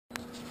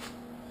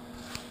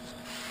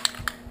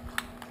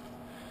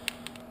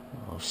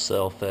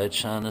self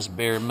etch on this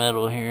bare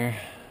metal here.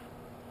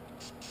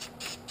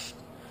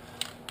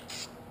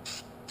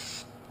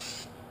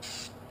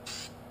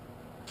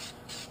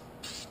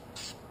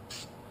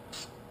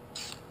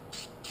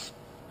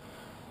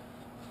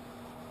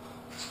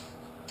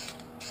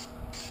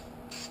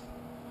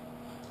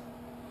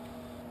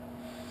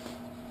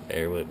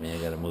 Bear with me, I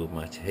gotta move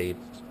my tape.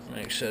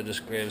 Actually, I'll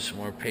just grab some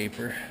more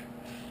paper.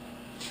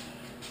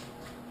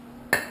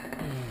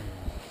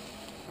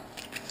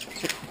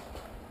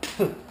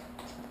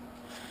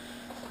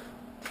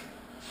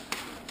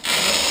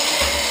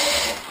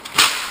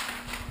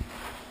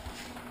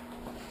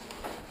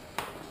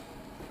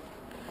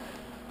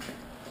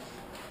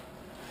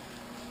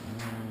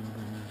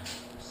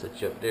 Set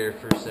you up there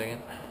for a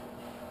second.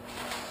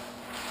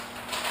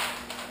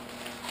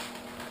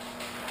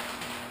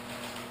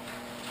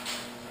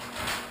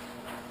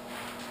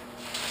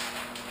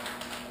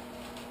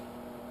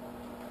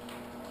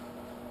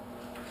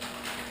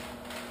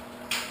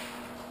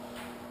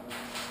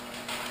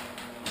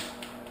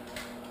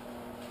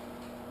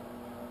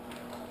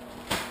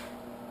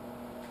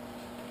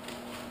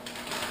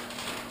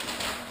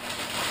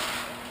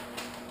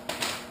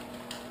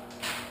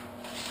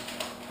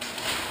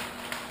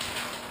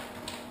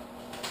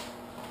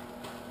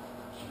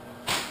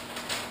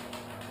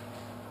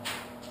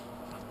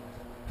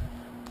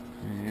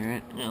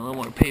 Alright, got a little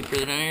more paper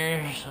than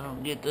here, so I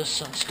don't get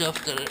this on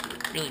stuff that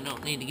I really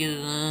don't need to get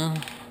it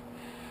on.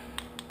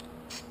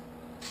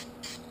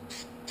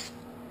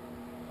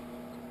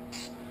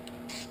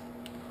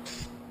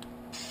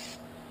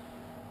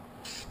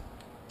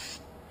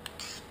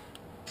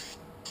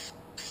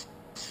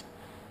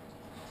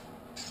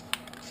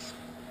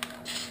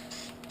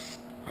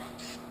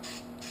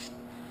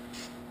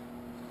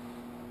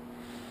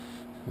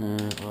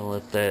 I'll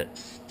let that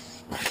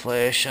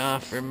flash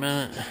off for a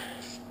minute.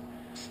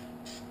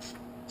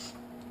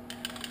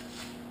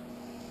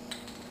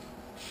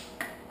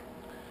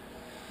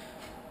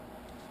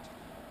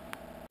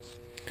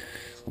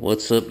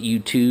 What's up,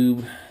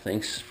 YouTube?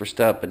 Thanks for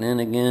stopping in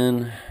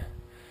again.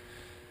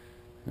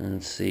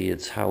 Let's see,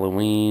 it's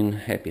Halloween.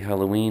 Happy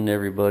Halloween to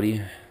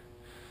everybody.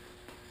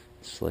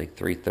 It's like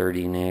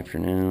 3:30 in the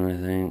afternoon,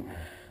 I think.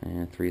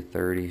 Yeah,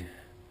 3:30.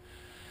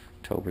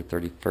 October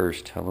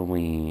 31st,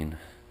 Halloween.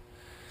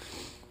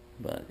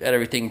 But got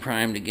everything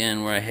primed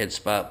again where I had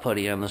spot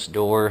putty on this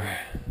door.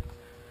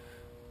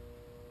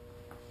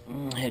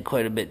 Had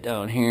quite a bit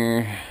down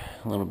here,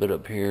 a little bit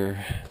up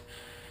here.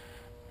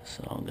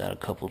 So got a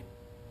couple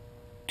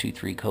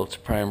 2-3 coats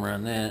of primer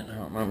on that. I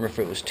don't remember if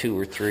it was 2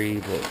 or 3,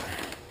 but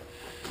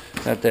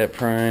got that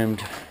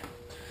primed.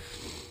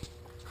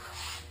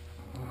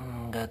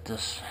 Got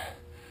this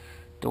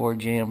door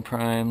jamb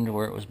primed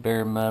where it was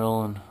bare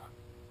metal and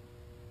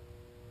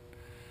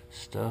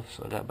stuff.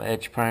 So I got my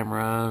edge primer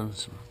on,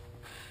 some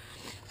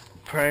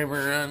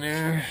primer on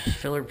there,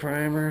 filler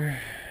primer.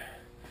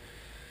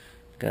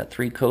 Got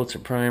 3 coats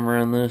of primer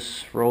on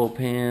this roll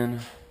pan.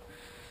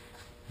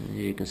 As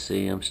you can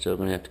see, I'm still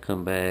going to have to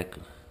come back,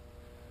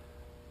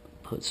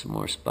 put some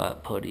more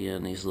spot putty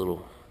in these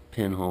little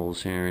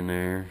pinholes here and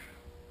there.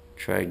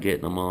 Tried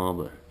getting them all,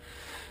 but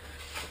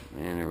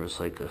man, there was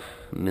like a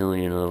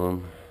million of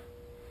them.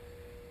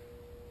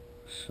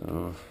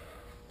 So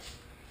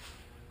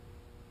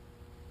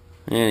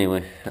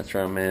anyway, that's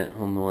where I'm at. I'm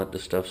going to let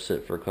this stuff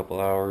sit for a couple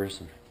hours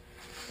and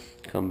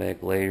come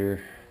back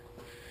later.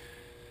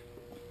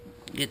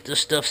 Get this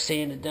stuff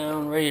sanded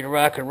down, ready to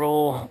rock and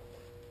roll.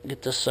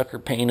 Get this sucker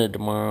painted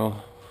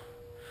tomorrow.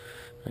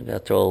 I got to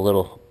throw a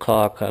little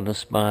caulk on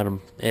this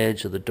bottom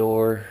edge of the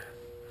door.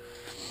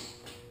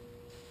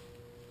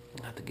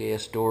 Got the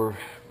gas door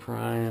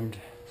primed.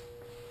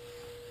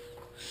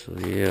 So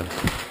yeah,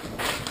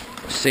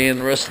 sand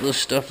the rest of this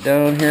stuff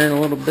down here in a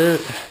little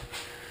bit.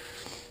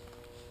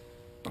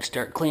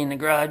 Start cleaning the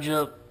garage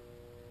up.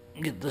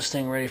 Get this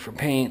thing ready for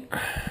paint.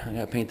 I got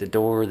to paint the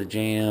door, the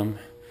jamb,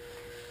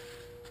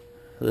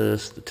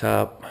 this, the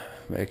top,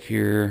 back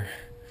here,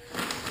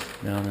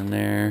 down in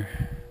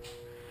there,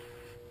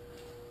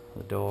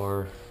 the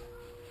door,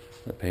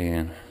 the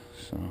pan.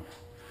 So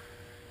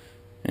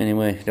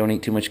anyway, don't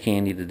eat too much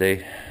candy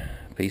today.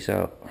 Peace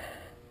out.